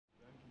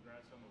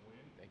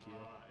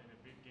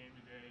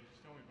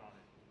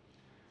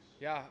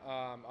Yeah,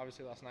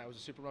 obviously last night was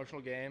a super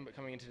emotional game, but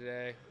coming into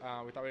today,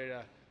 we thought we did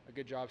a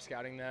good job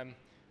scouting them.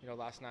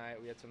 Last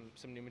night we had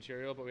some new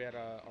material, but we had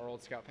our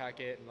old scout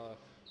packet and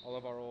all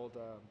of our old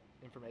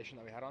information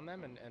that we had on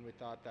them, and we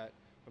thought that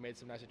we made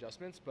some nice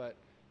adjustments, but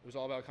it was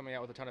all about coming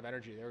out with a ton of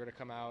energy. They were going to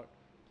come out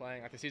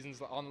playing like the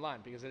season's on the line,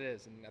 because it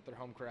is, and at their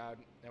home crowd,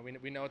 and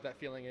we know what that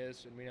feeling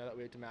is, and we know that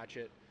we have to match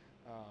it.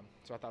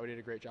 So I thought we did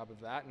a great job of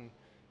that, and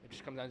it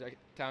just comes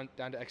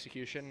down to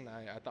execution.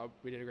 I thought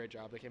we did a great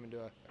job. They came into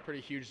a pretty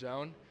huge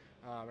zone,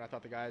 and I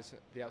thought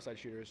the outside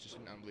shooters, just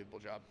an unbelievable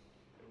job.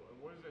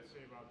 What does that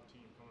say about the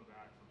team coming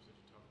back from such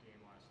a tough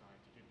game last night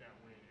to get that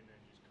win and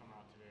then just come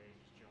out today and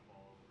just jump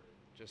all over it?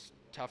 Just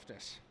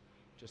toughness,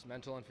 just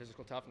mental and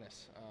physical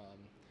toughness.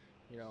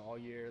 All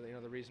year,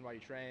 the reason why you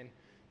train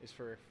is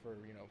for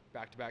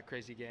back-to-back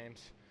crazy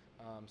games.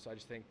 So I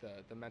just think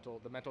the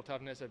mental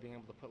toughness of being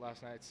able to put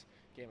last night's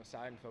game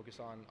aside and focus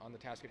on the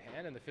task at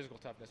hand, and the physical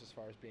toughness as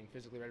far as being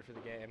physically ready for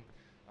the game.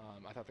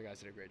 I thought the guys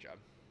did a great job.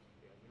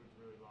 Yeah, you was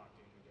really locked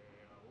in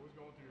today. What was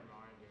going through your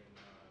mind, and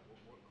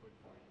what clicked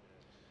for you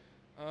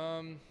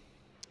today?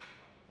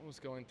 What was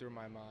going through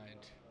my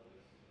mind?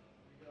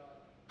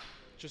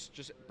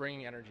 Just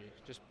bringing energy.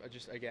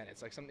 Just again,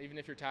 it's like even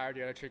if you're tired,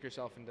 you got to trick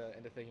yourself into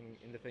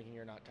thinking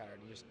you're not tired.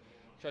 And just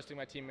trusting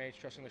my teammates,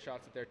 trusting the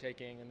shots that they're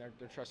taking, and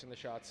they're trusting the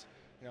shots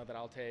that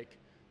I'll take.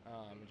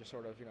 And just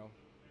sort of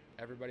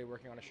everybody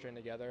working on a string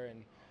together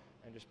and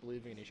just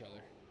believing in each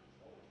other.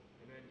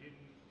 And then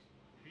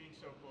being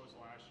so close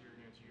last year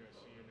against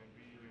USC, and then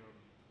beating them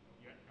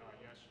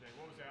yesterday.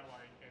 What was that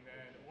like? And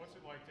then what's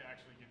it like to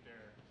actually get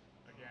there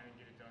again and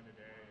get it done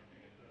today?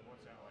 And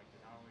what's that like to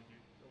not only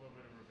get a little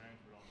bit of revenge,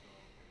 but also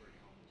bring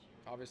it home this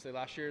year? Obviously,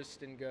 last year's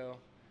didn't go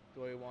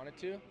the way we wanted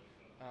to.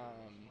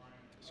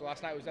 So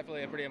last night was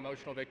definitely a pretty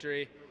emotional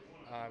victory.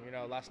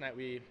 Last night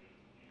we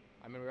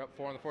were up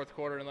 4 in the fourth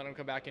quarter and let them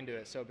come back into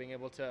it. So being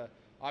able to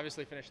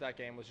obviously finish that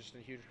game was just a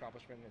huge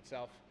accomplishment in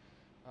itself.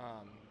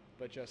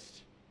 But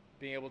just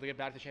being able to get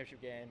back to the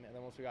championship game, and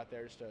then once we got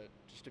there, just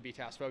to be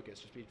task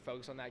focused, just be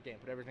focused on that game,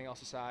 put everything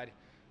else aside.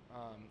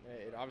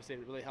 It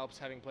really helps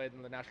having played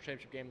in the national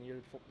championship game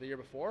the year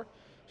before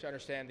to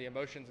understand the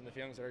emotions and the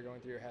feelings that are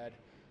going through your head,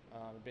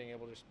 and being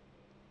able to just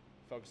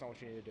focus on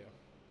what you need to do.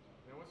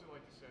 And what's it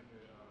like to send the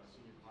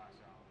senior class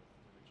out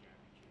with a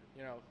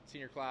championship?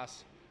 Senior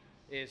class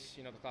is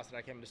the class that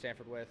I came to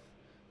Stanford with.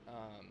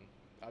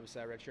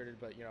 Obviously I redshirted,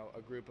 but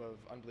a group of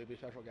unbelievably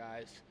special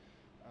guys.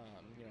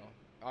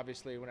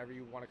 Obviously whenever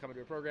you want to come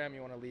into a program,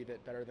 you want to leave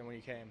it better than when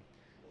you came.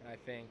 And I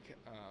think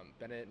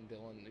Bennett and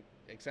Dylan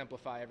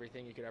exemplify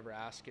everything you could ever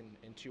ask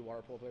in two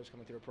water polo players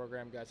coming through a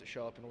program, guys that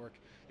show up and work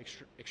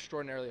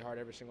extraordinarily hard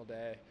every single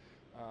day,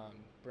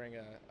 bring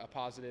a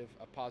positive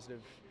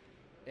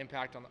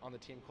impact on the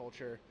team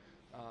culture,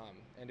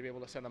 and to be able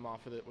to send them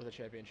off with a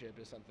championship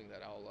is something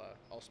that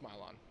I'll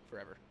smile on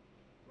forever.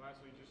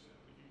 Lastly, just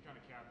if you kind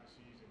of cap the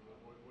season,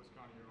 what's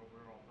kind of your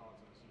overall thoughts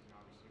on the season,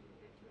 obviously with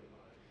the victory?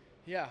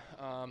 Yeah,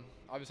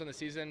 obviously on the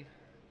season,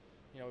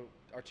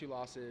 our 2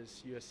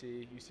 losses,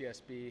 USC,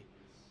 UCSB,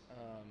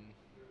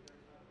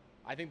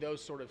 I think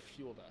those sort of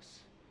fueled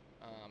us.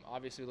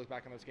 Obviously, we look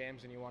back on those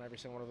games and you want every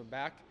single one of them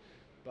back.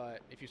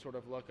 But if you sort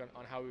of look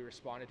on how we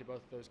responded to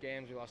both of those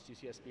games, we lost to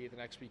UCSB the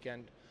next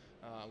weekend.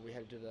 We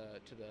headed to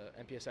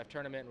the NPSF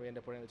tournament, and we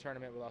ended up winning the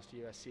tournament. We lost to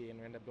USC, and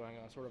we ended up going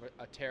on sort of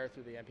a tear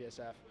through the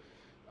NPSF.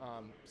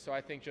 So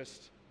I think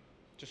just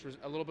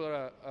a little bit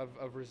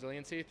of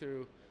resiliency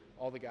through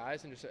all the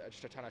guys, and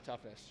just a ton of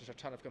toughness, just a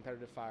ton of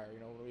competitive fire.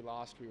 When we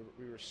lost, we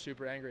were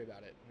super angry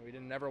about it, and we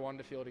never wanted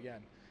to feel it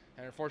again.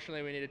 And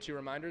unfortunately, we needed 2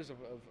 reminders of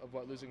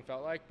what losing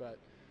felt like, but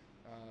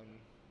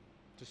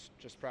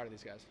just proud of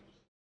these guys.